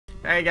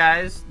Hey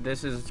guys,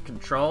 this is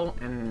Control,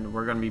 and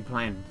we're gonna be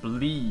playing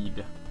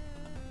Bleed.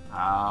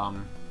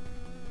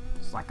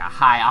 It's like a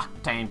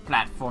high-octane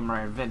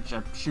platformer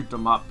adventure, shoot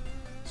 'em up,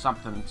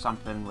 something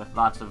with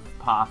lots of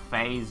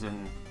parfaits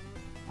and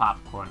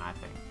popcorn, I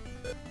think.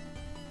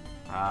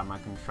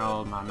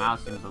 My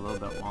mouse seems a little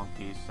bit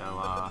wonky,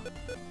 so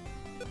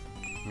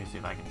let me see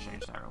if I can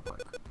change that real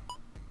quick.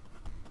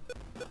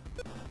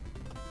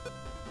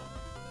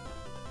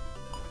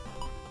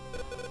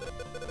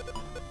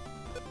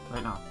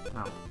 Wait, no.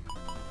 There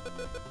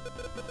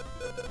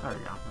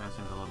we go. That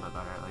seems a little bit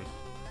better, at least.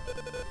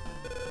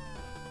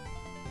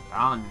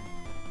 Done.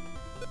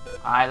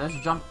 Alright, let's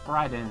jump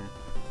right in.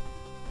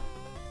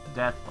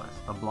 Deathless,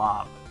 the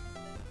blob.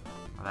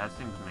 Well, that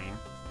seems mean.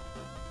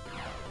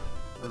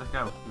 Well, let's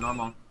go.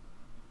 Normal.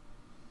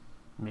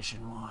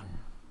 Mission 1.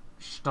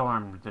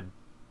 Storm the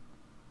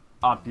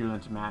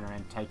opulent manor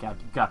and take out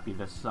Guppy,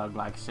 the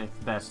slug-like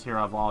sixth best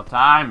hero of all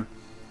time.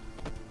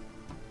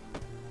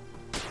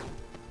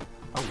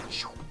 Oh,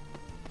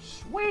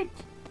 sweet!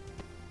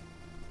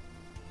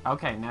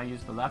 Okay, now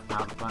use the left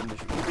mouse button to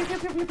shoot.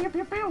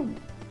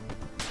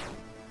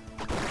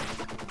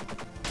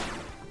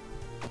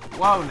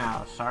 Whoa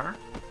now, sir.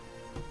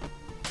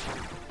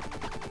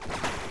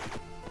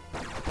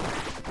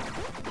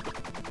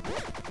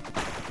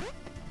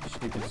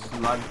 Stupid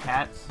slug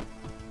cats.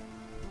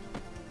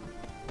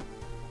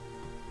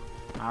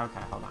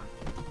 Okay, hold on.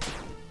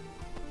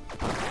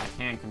 Okay, I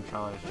can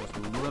control it, it's just a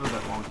little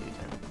bit wonky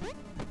too.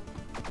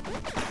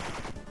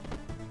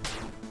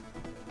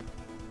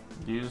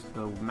 Use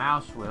the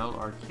mouse wheel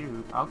or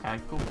Q. Okay,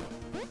 cool.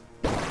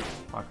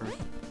 Fuckers.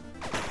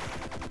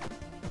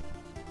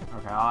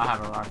 Okay, I'll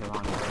have a rocket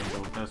launcher and a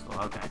dual pistol.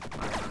 Okay.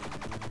 Right.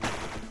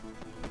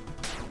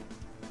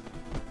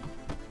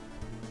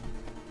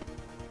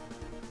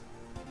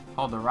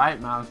 Hold the right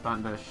mouse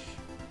button to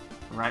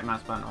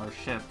or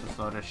shift to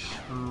slow the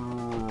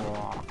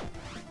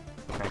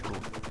Okay, cool.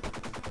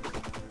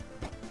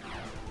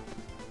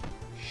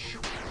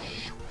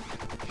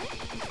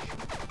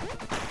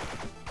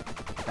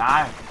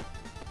 Die!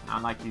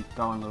 Not like you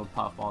throwing little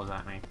puffballs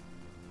at me.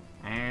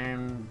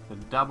 And the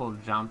double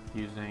jump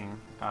using...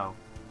 Oh,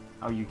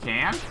 you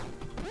can?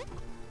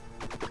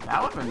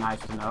 That would've been nice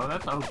to know.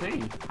 That's OP.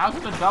 How's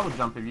it a double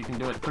jump if you can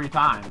do it 3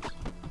 times?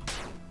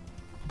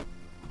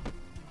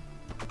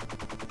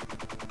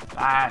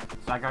 Die,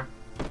 sucker.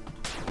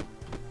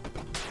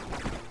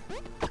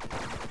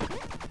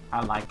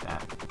 I like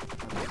that.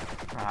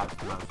 That's perhaps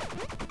the most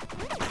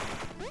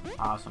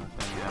awesome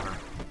thing ever.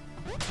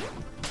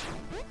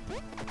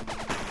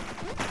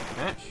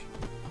 Bitch.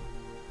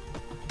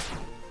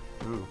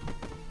 Ooh.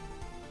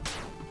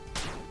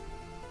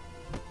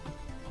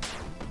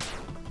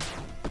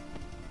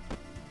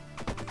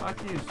 Fuck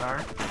you,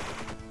 sir.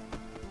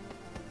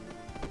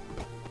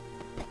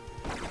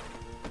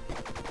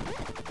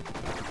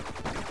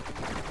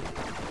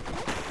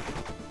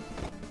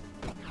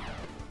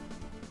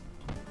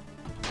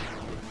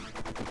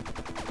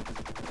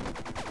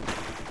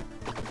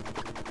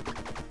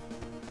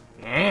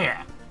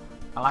 Yeah!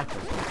 I like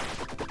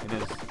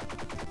this.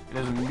 It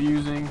is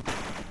amusing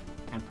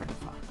and pretty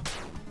fun.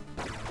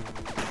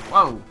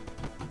 Whoa!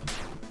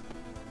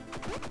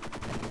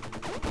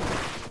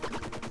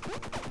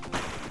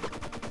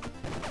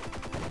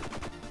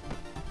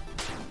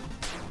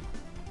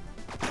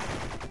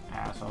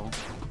 Asshole.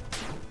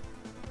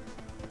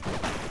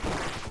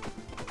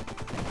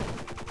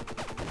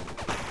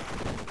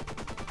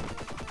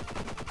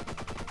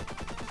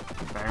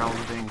 Barrels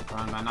are being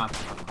thrown by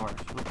nothing, of course.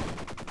 Oops.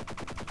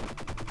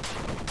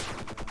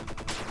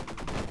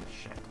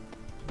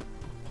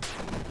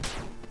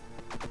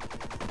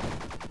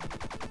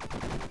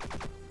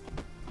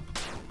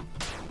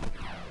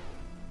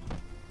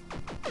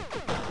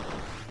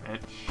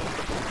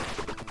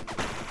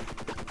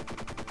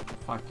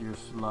 Fuck your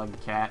slug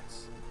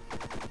cats.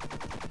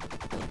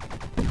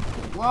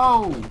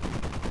 Whoa!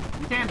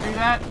 You can't do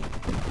that!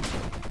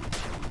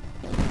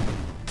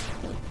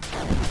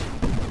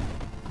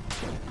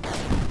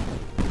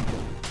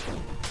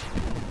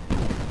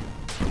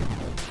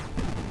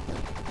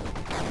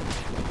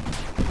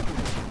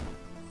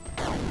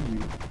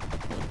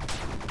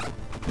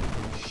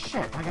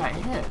 Shit, I got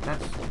hit.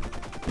 That's stupid.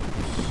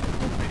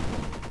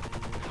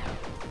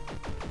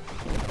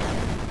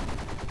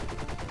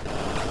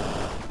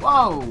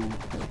 Whoa!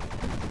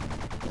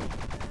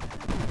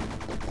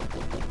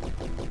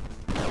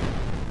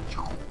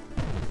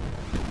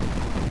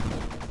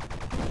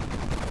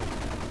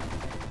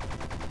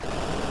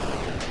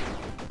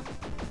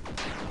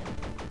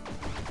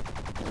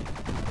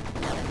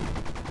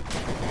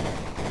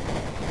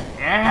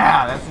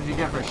 Yeah, that's what you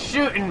get for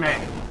shooting me!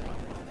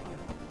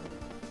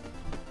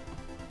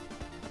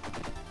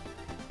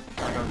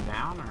 Should I go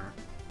down, or?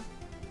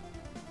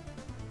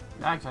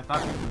 Yikes, I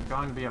thought this was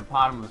going to be a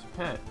bottomless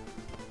pit.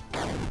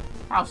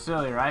 How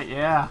silly, right?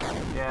 Yeah,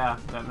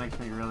 that makes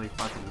me really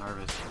fucking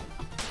nervous.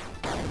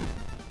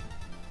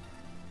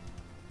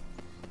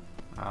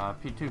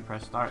 P2,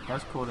 press start.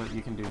 That's cool that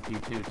you can do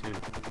P2 too.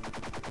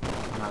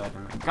 No, that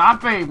didn't make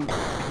Guppy!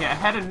 Yeah,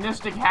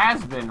 hedonistic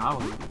has been. Oh,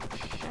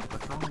 shit,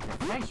 what's wrong with your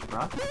face,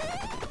 bro?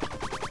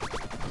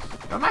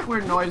 Don't make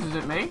weird noises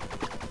at me.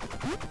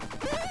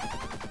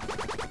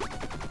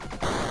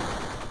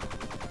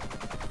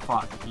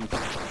 Fuck, he's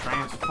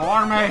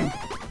transforming!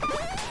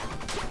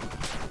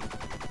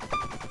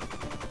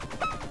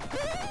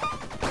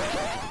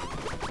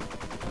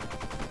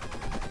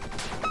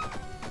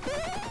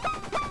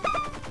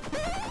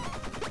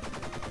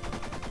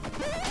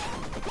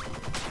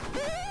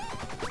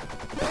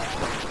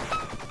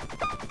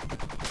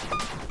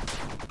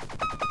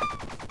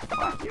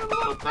 Fuck you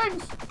little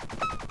things!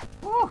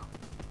 Woo.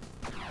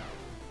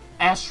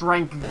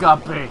 S-rank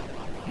Guppy!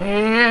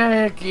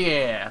 Heck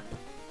yeah!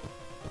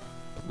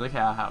 Look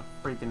how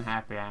freaking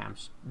happy I am.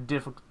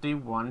 Difficulty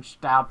 1,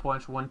 style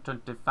points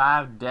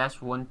 125,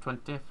 deaths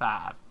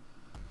 125.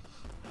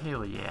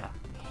 Hell yeah.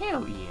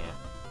 Hell yeah.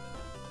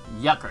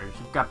 Yuckers,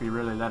 Guppy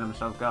really let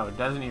himself go.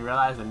 Doesn't he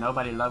realize that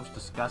nobody loves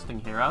disgusting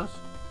heroes?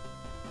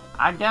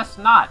 I guess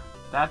not.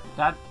 I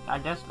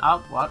guess,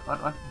 oh, what?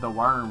 The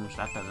worms,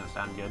 that doesn't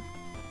sound good.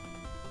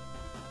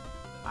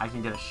 I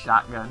can get a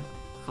shotgun,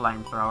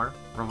 flamethrower,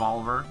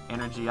 revolver,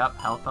 energy up,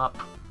 health up,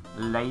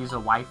 laser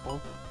rifle,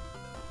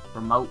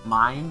 remote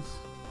mines,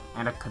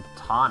 and a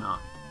katana.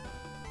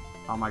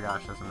 Oh my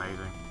gosh, that's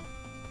amazing.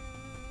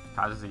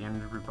 Causes the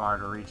energy bar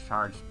to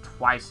recharge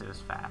twice as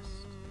fast.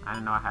 I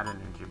didn't know I had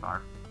an energy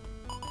bar.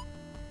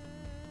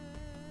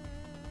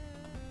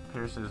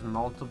 Pierces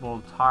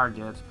multiple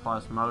targets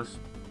plus most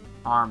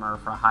armor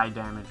for high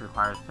damage,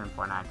 requires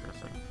pinpoint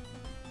accuracy.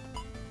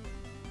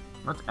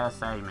 What's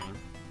SA mean?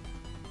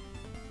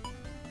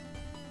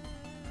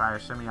 Fire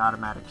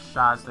semi-automatic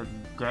shots that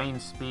gain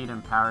speed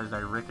and power as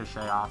they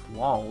ricochet off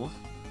walls.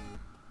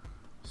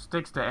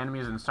 Sticks to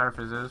enemies and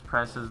surfaces,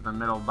 presses the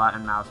middle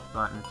button, mouse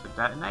button to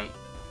detonate.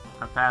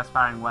 A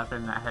fast-firing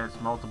weapon that hits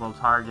multiple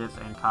targets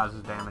and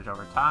causes damage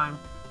over time.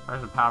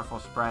 There's a powerful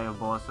spray of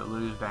bullets that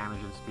lose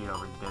damage and speed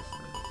over distance.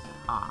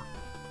 Huh.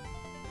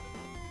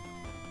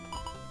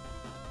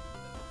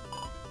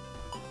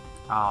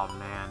 Oh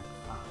man.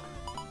 Fuck.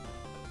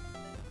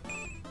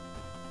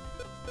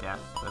 Yes,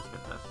 let's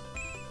get this.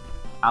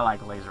 I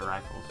like laser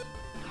rifles.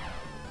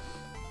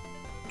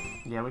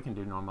 Yeah, we can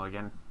do normal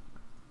again.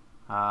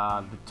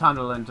 The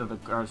tunnel into the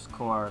Earth's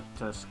core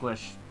to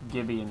squish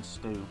Gibby and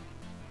Stu.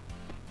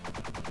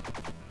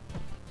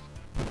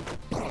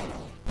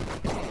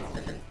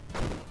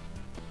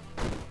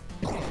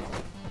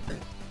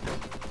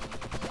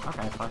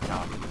 Okay, fuck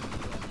off.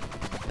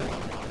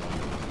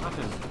 What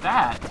is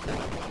that?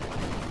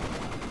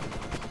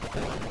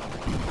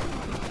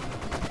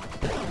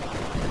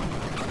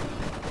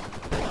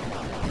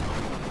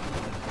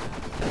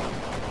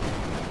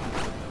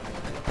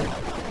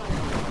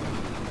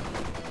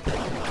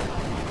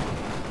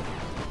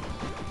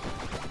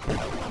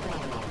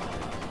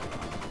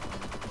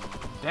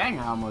 Dang,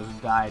 I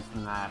almost died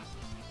from that.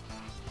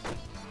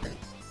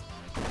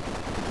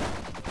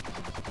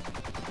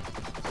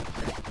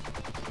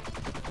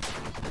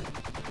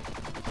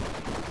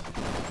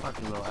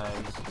 Fucking little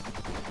eggs.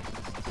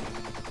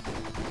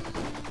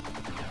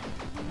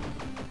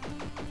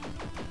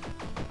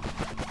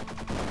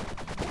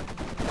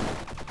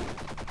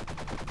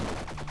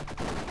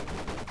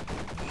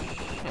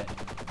 Shit.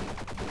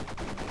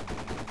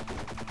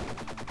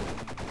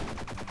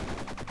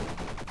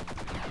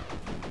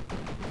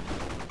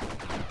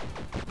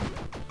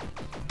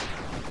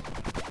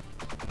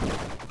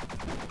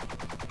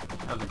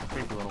 That was a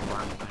creepy little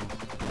worm thing.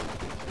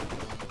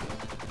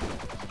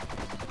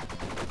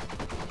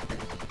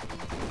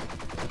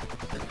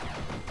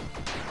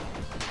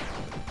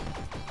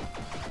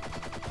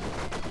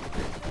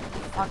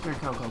 Fuck your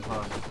Cocoa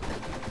Puffs.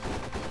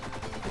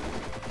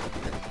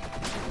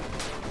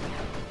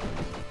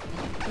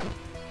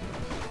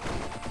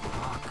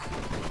 Fuck.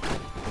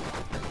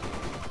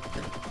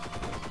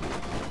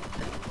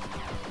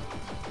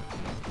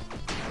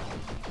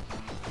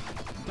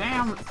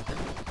 Damn!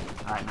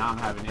 Alright, now I'm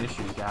having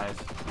issues, guys.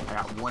 I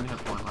got one hit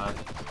point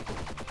left.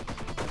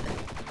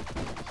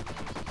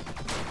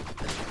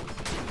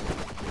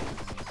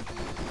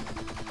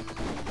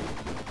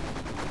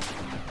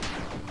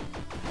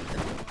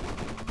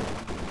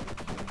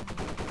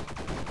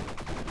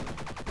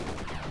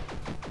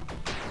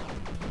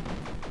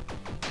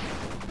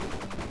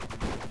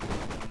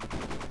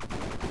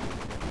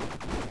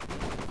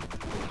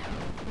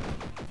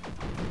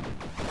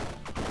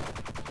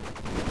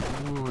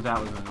 Ooh, that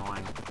was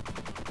annoying.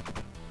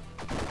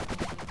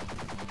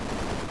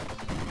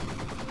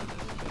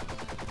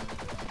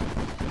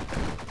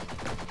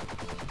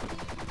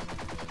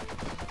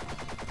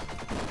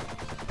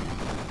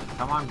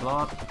 Come on, blow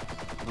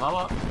up. Blow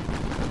up.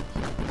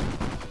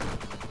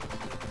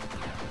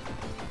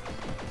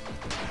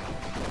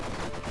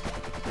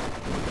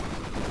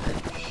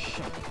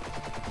 Shit.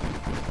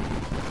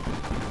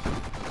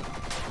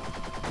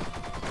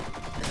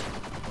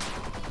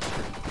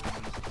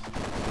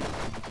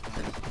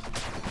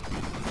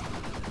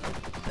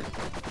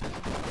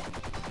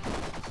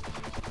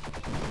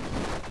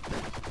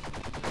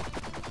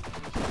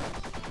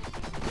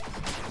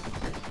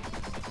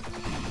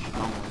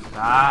 Almost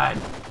died.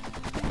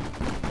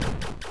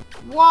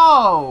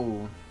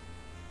 Whoa!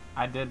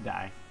 I did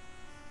die.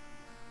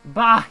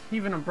 Bah!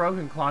 Even a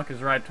broken clock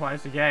is right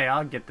twice a day.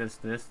 I'll get this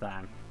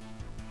time.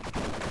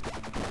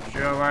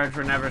 Sure words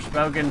were never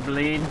spoken,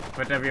 bleed,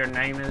 whatever your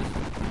name is.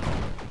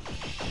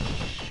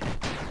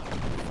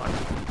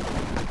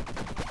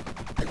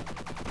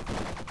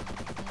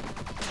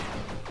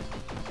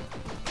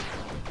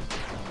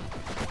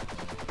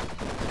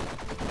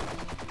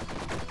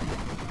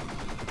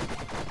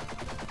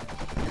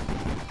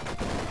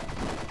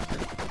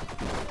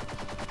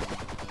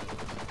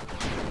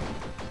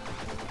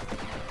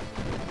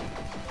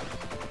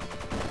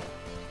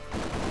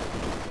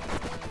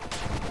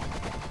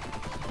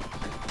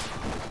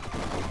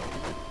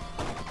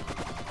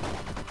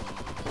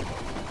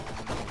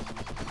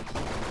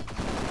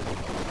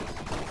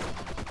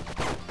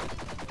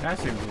 That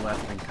seems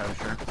less than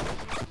kosher.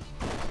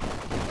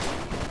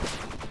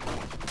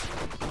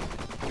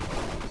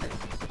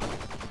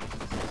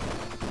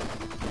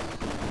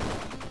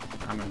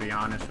 I'm gonna be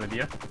honest with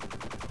you.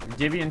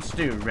 Divvy and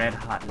Stew, red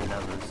hot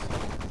lovers.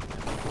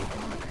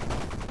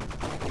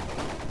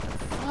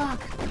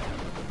 Fuck.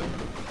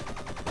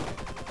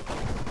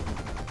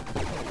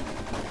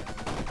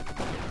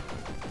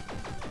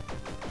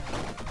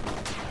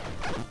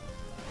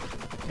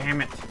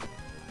 Damn it.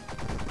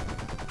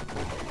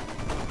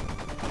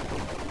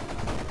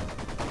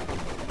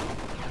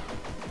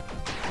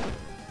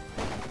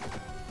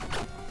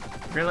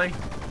 Really?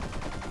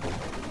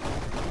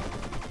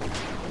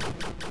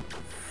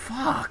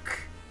 Fuck.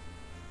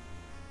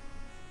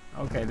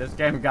 Okay, this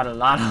game got a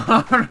lot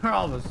harder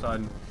all of a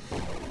sudden.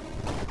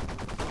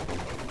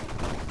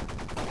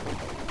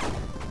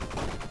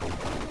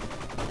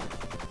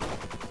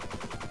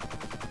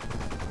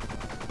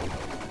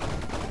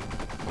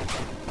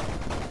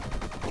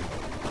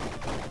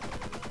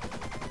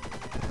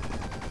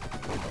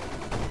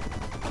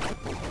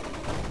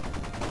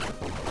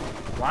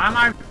 Why am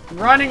I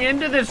running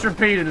into this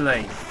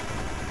repeatedly?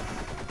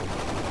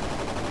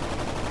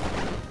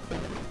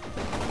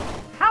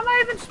 How am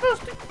I even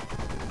supposed to?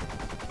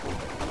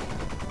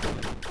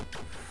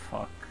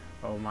 Fuck.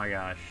 Oh my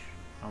gosh.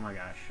 Oh my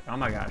gosh. Oh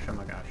my gosh. Oh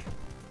my gosh.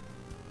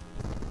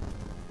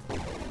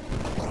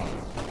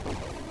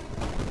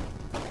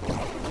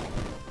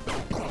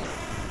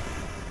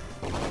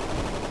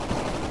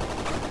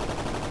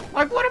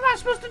 Like, what am I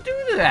supposed to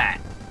do to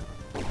that?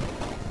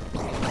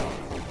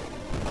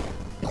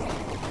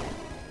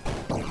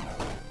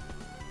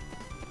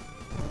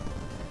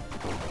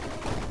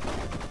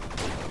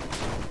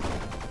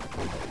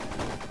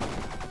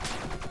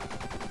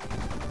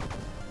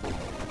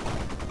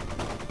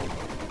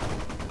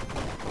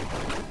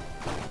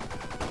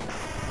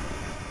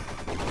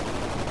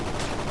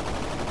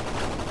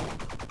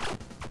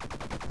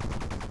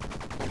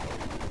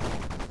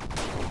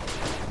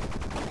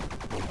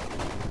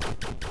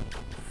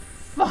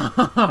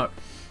 Fuck.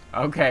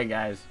 Okay,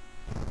 guys.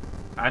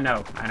 I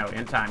know.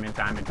 In time.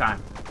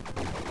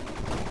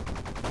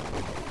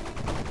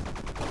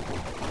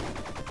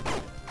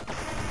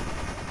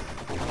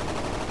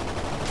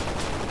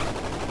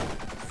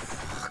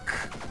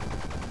 Fuck.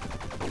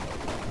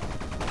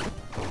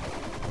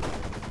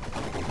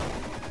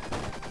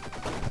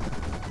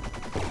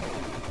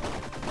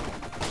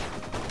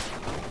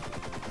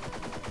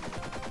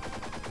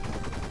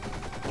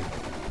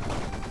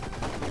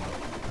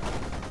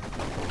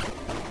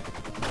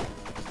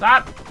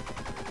 Stop!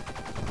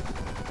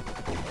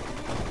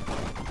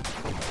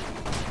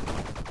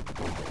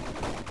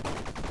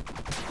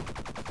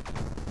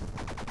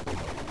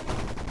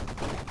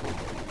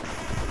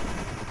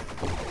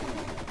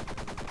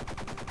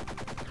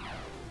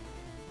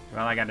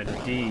 Well, I got a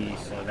D,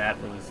 so that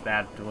was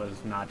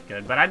not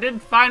good. But I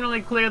did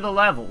finally clear the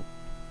level.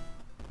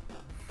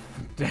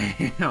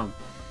 Damn.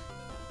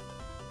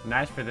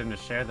 Nice for them to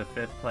share the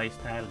 5th place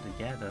title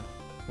together.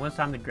 Once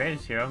I'm the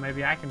greatest hero,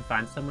 maybe I can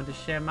find someone to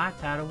share my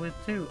title with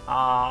too.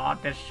 Aw,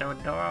 that's so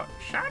adorable.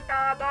 Shut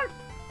up!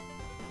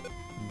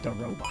 The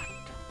robot.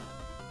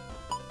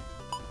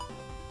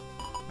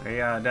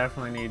 Yeah,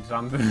 definitely need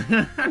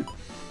something.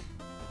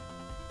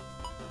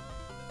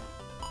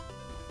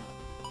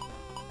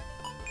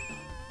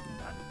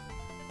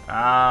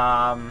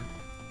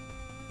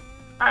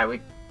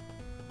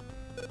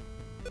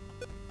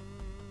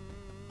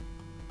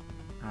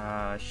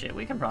 Alright, shit,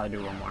 we can probably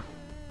do one more.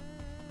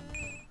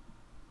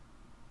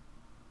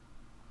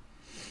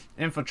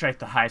 Infiltrate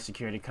the high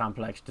security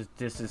complex to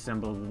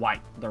disassemble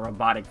White, the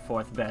robotic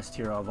 4th best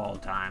hero of all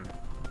time.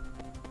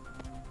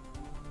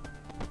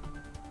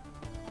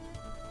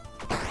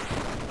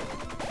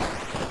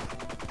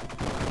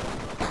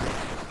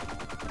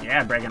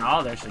 Yeah, breaking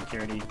all their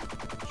security.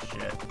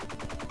 Shit.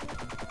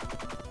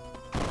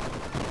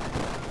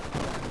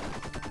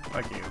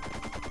 Fuck you.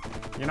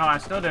 You know, I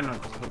still didn't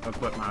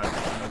equip my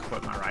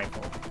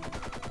rifle.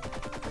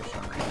 For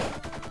some reason.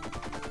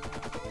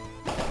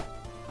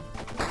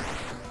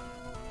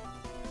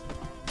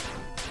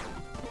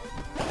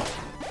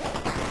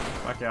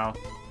 Fuck y'all.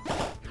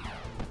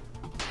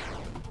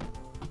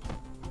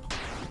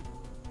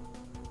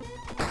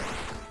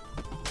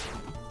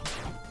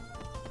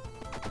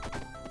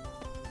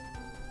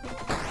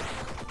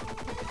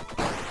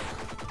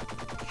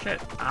 Shit,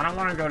 I don't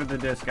want to go to the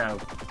disco.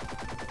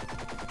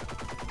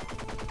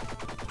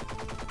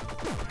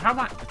 How am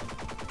I?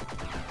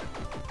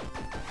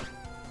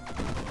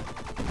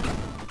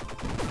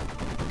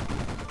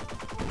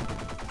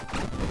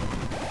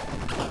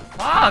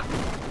 Fuck!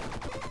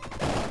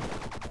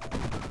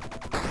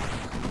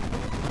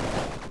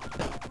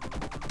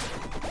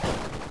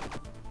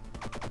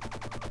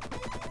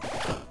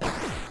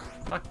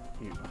 Fuck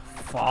you.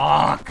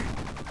 Fuck!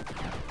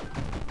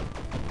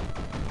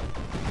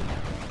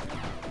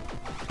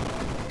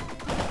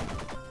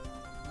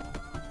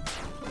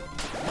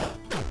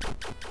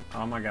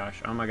 Oh my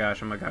gosh, oh my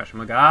gosh, oh my gosh, oh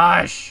my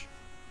gosh!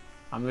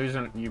 I'm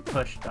losing. You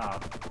pushed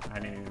off. I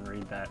didn't even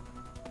read that.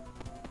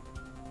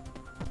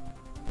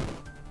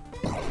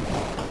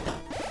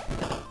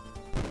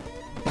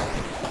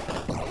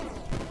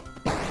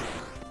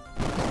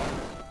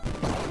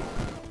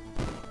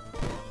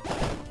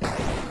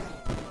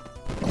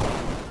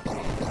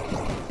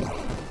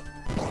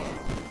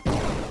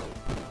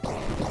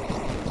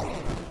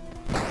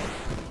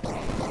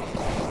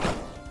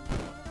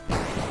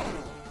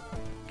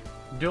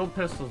 Dual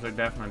pistols are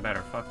definitely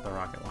better. Fuck the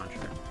rocket launcher.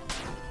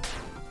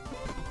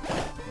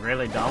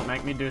 Really, don't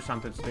make me do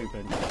something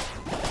stupid.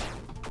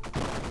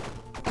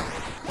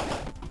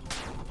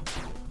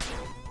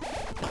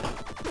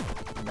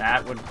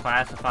 That would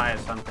classify as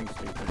something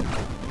stupid.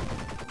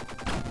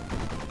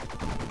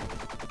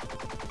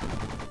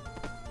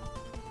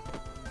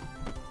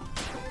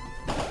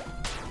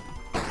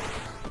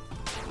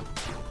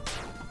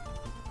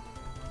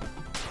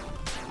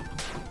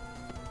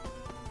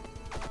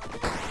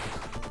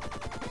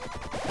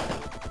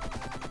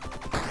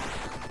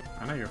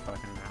 I know you're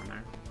fucking down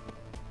there.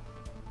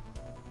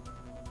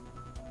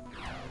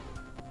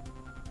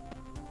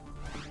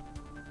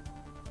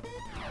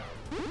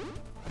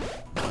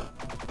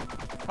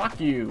 Fuck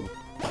you.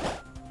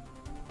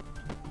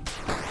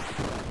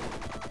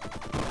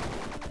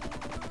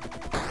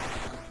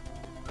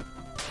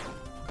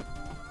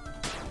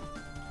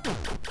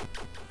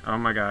 Oh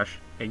my gosh.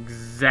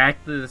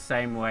 Exactly the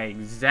same way.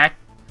 I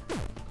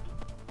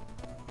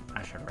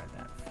should have read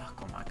that.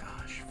 Fuck, oh my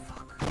gosh.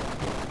 Fuck.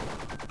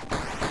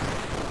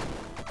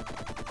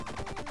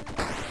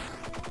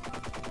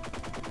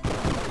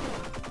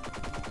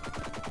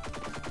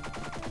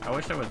 I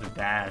wish there was a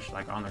dash,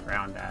 like on the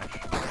ground dash.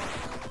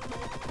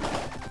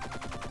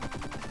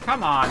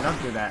 Come on,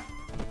 don't do that.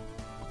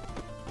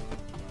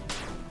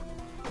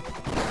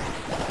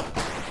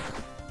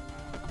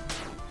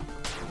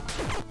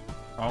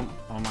 Oh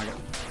my god.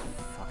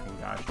 Fucking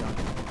gosh, don't.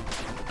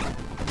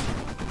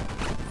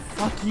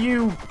 Fuck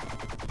you!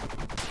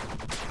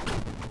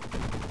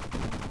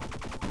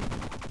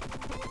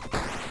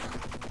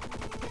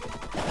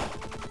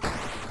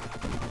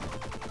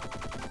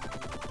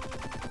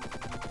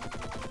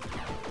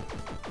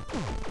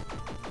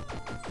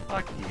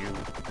 Fuck you.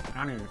 I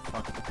don't even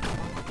fuck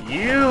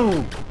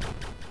you!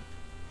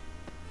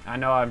 I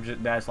know I'm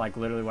just, that's like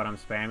literally what I'm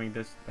spamming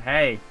this.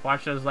 Hey,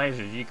 watch those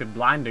lasers. You could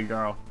blind a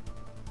girl.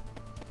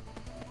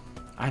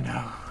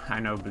 I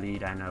know,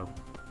 bleed, I know.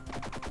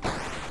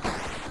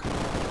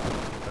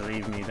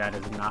 Believe me, that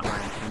is not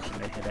my intention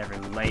to hit every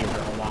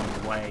laser along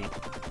the way.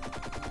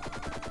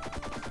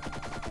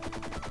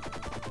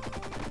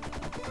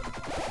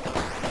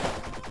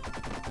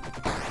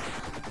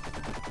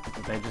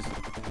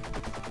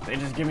 They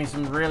just give me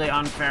some really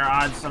unfair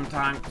odds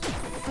sometimes.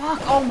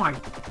 Fuck, oh my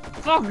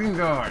fucking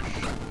gosh.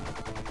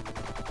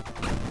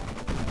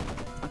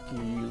 Fuck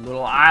you, you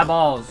little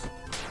eyeballs.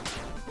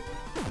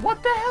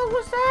 What the hell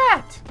was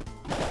that?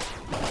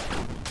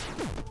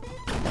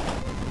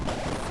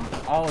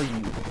 Fuck all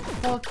you.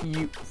 Fuck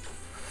you.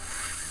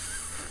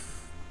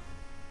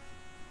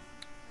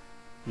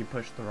 You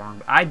pushed the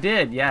wrong... I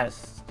did,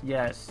 yes.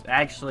 Yes.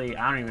 Actually,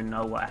 I don't even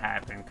know what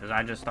happened, because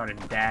I just started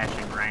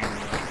dashing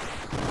randomly.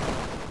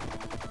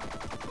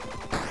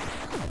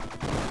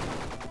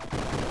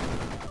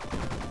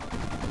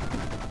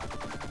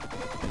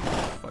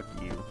 Fuck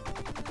you.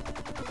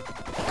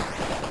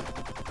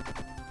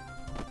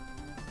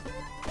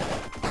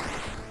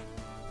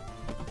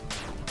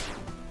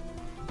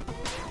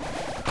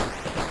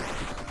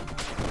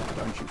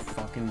 Don't you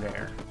fucking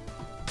dare.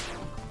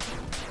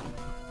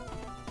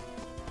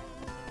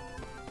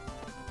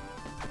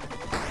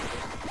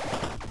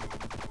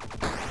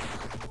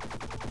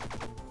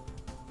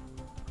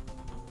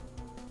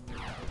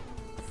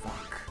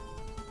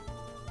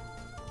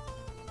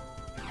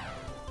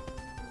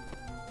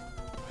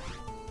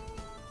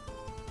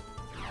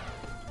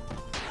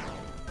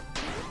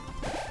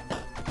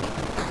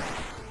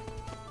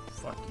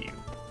 Fuck you.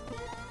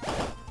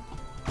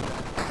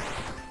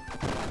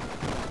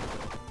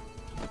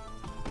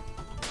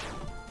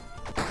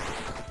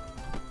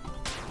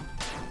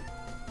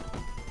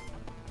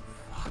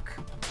 Fuck.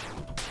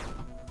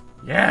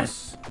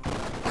 Yes!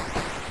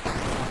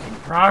 Fucking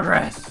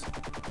progress!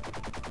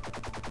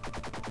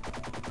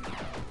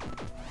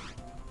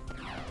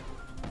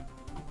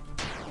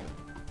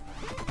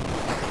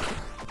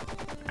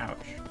 Ouch.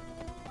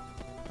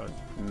 That was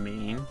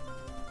mean.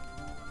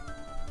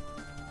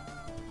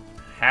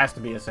 has to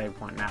be a save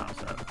point now,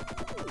 so.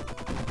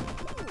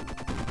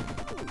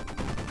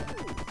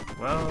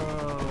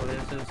 Whoa,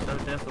 this is so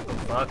difficult.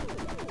 Fuck.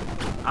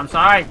 I'm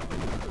sorry.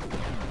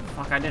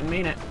 Fuck, I didn't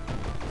mean it.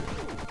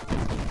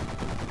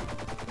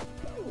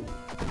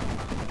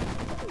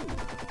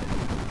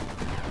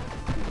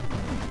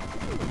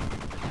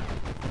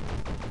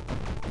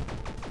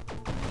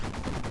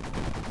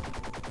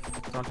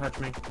 Don't touch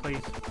me,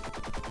 please.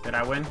 Did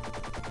I win?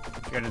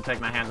 Scared to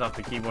take my hands off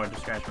the keyboard to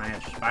scratch my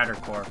itch. Spider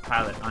core,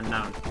 pilot,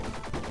 unknown.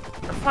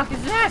 What the fuck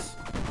is this?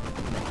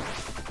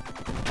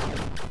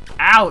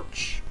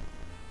 Ouch!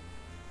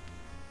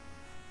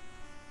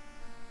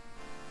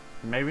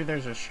 Maybe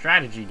there's a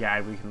strategy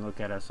guide we can look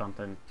at or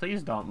something.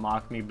 Please don't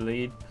mock me,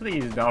 Bleed.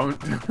 Please don't.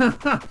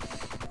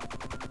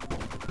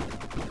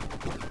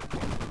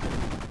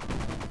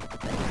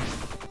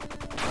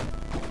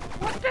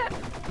 What the?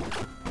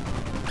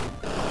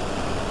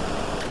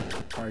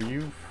 Are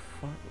you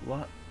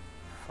what?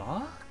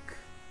 Fuck?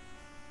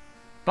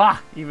 Bah!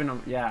 Even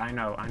though, yeah, I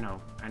know,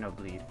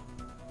 Bleed.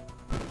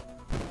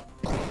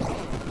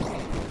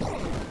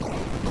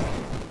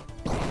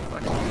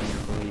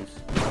 Fucking beliefs.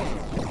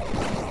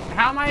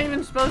 How am I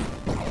even supposed to?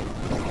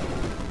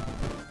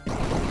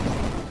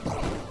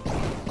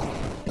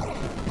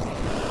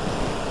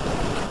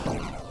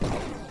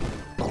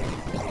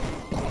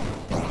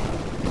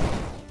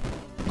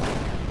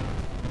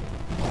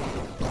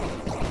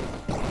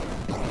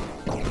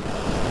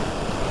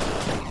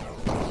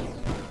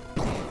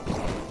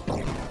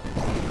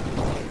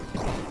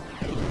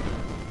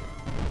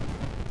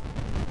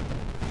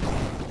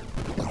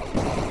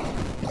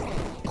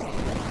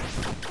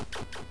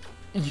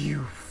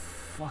 You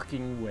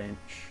fucking wench.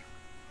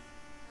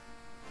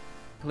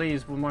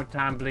 Please, one more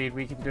time, Bleed.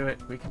 We can do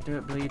it. We can do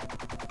it, Bleed.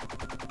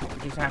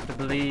 We just have to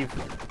believe.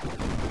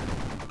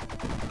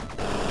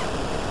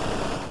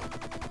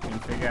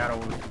 And figure out a...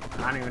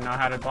 I don't even know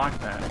how to block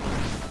that.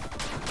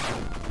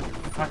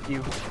 Fuck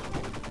you.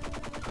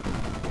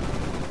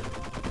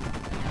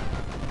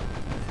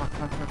 Fuck,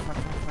 fuck, fuck, fuck,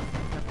 fuck,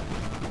 fuck,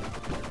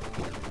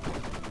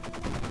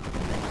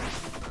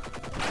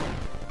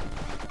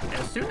 fuck.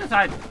 As soon as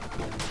I...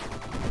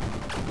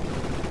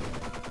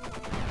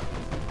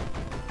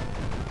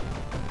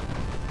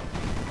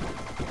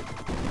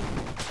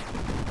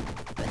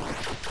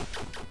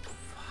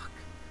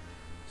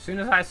 As soon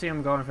as I see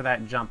him going for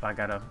that jump, I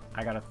gotta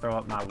throw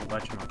up my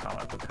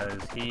whatchamacallit because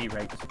he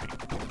rapes me.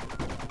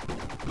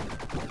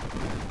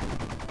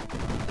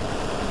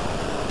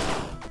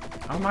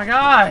 Oh my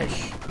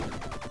gosh!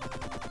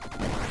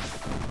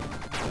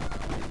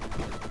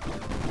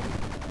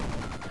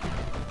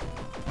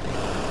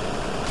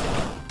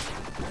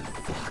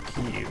 Fuck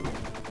you.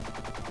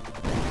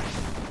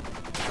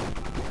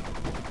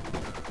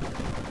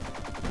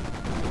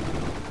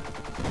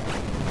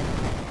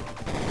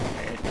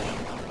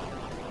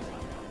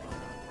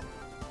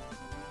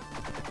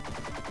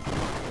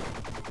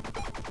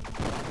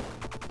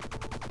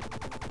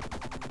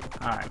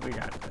 Alright, we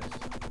got this.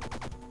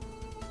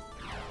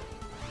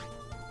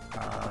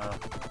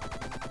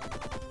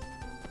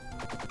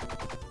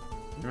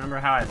 Remember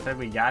how I said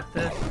we got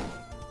this?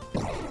 I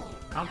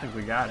don't think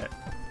we got it.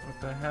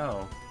 What the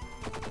hell?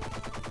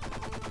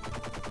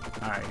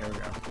 Alright, here we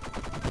go.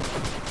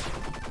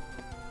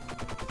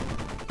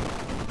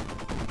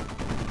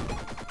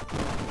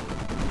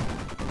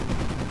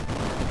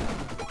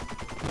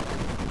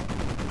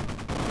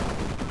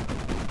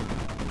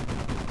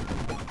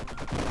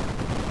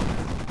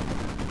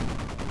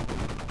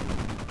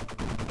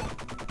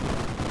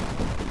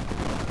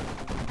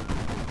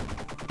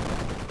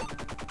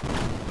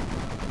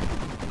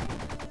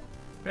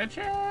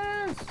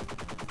 Bitches!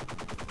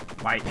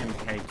 White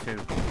MK2.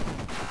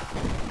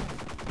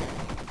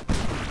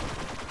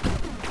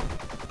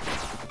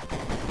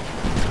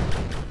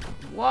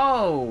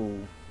 Whoa!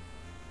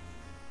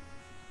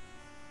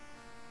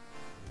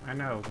 I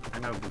know,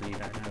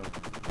 Bleed, I know.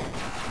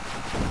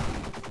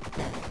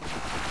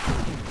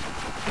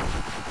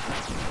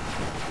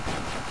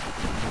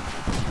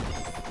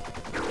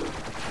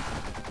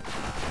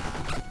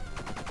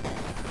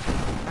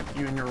 Fuck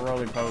you and your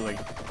roly-poly.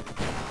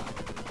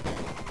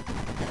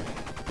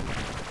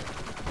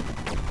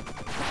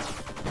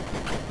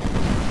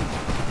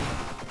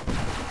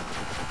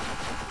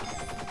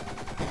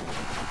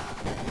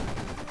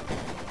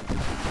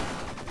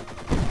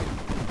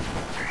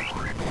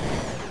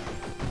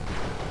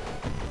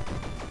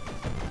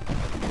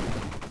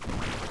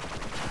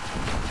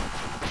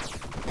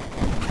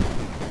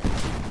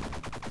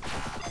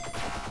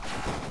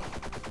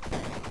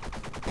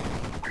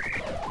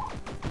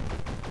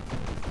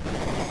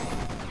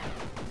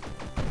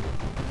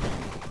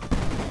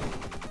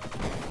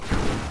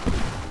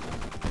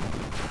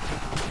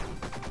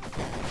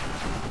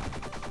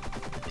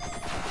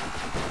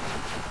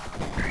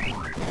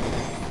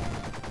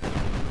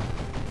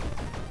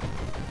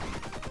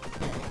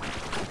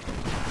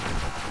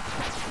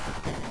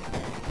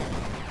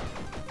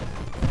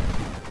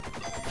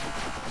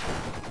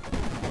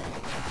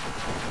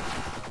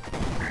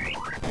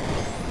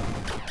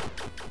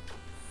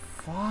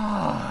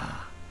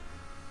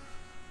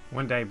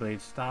 One day, Bleed,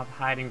 stop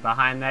hiding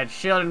behind that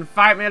shield and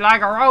fight me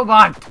like a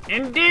robot!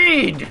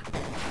 Indeed!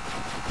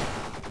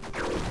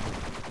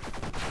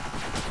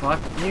 Fuck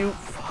you.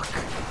 Fuck.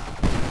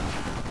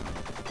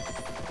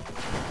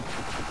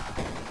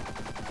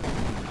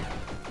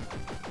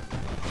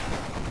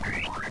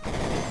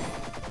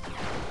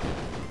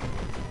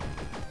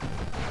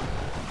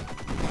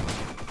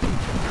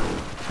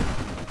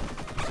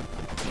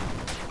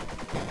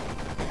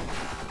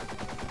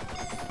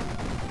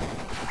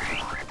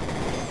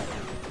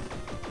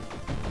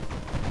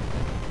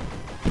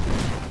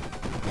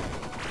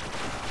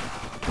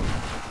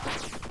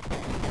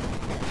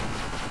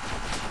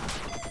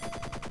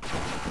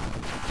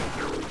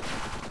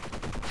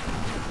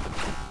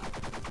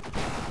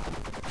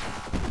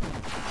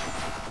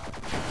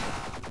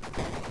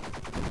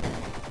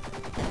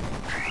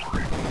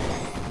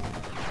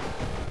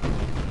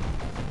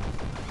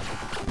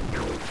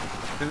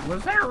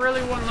 Was there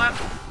really one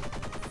left?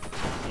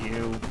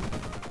 You.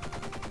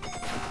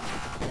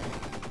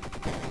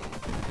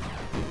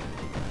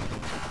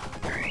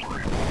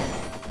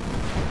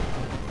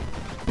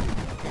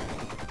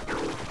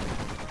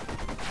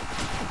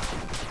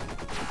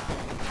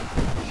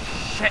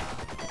 Shit.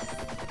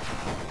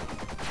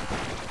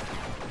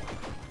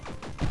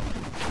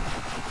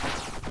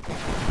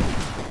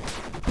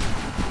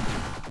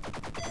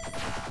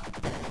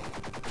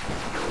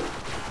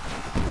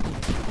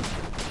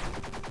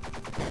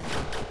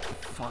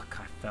 Fuck,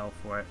 I fell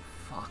for it.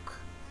 Fuck.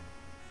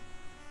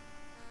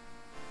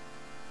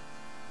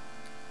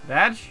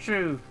 That's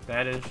true.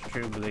 That is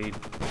true, Bleed.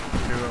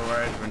 Truer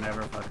words were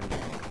never fucking true.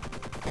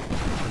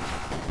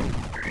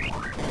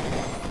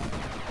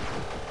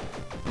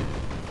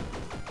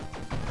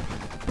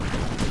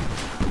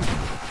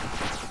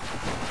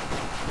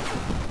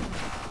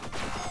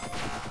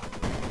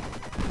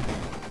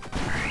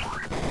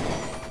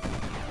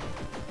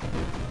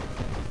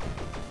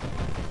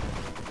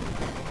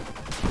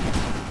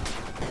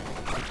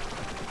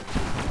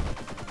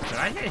 Did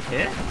I get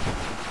hit?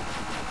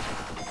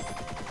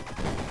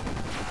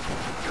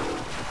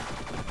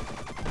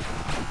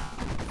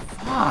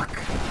 Fuck!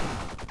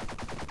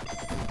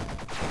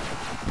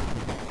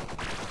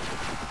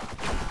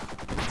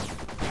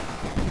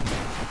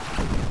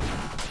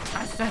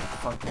 I said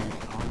fucking...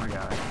 Oh my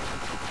god.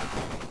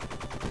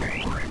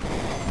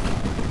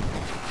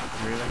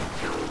 Really?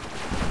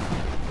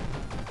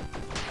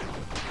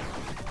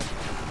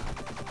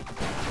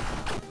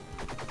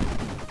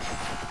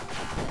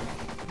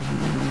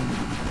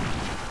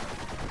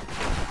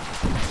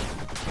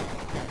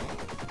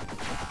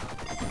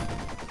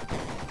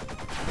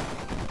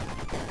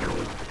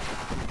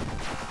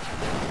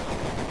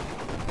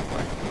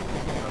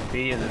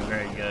 B isn't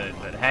very good,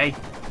 but hey,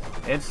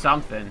 it's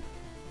something.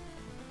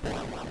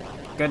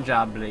 Good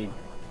job, Bleed.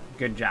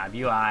 Good job.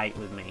 You alright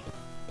with me.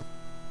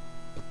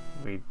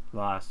 We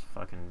lost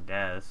fucking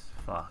Des.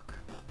 Fuck.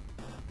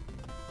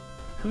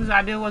 Whose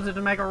idea was it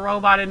to make a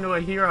robot into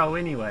a hero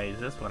anyways?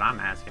 That's what I'm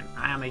asking.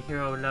 I am a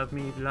hero, love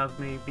me,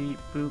 beep,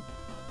 boop.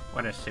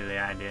 What a silly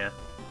idea.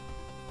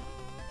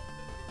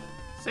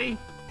 See?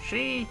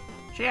 She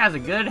has a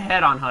good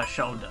head on her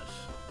shoulders.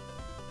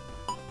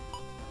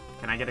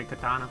 Can I get a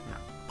katana? No.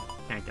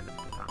 Can't get a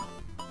katana.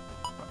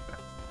 Fuck that.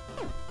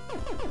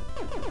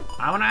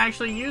 I want to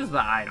actually use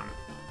the item.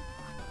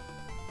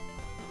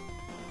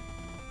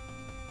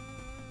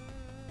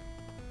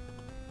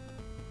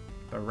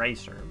 The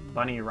Racer,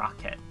 Bunny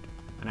Rocket.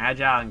 An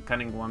agile and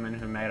cunning woman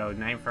who made a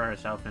name for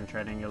herself in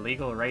trading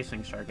illegal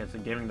racing circuits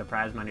and giving the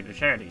prize money to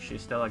charity. She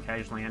still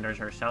occasionally enters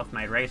her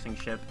self-made racing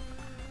ship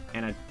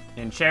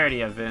in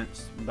charity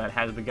events, but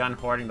has begun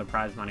hoarding the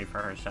prize money for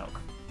herself.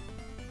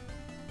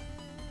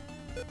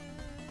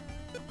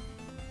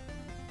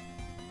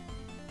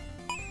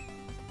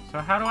 So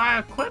how do I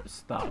equip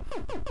stuff?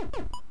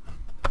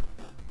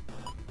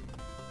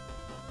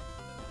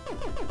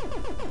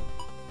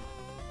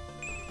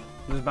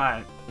 Just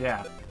buy it.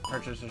 Yeah.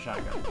 Purchase a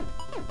shotgun.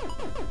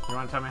 You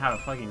want to tell me how to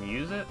fucking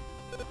use it?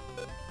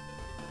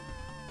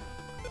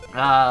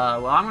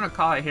 Well, I'm gonna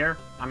call it here.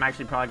 I'm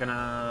actually probably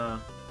gonna...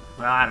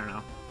 Well, I don't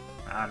know.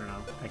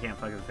 I can't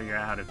fucking figure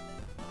out how to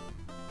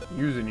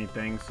use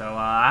anything. So,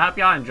 I hope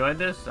y'all enjoyed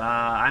this.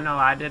 I know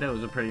I did. It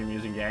was a pretty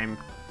amusing game.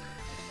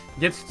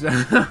 Gets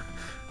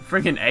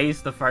freaking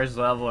ace the first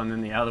level, and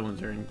then the other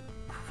ones are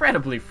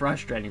incredibly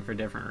frustrating for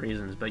different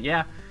reasons. But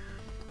yeah,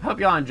 I hope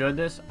y'all enjoyed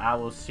this. I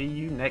will see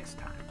you next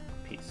time.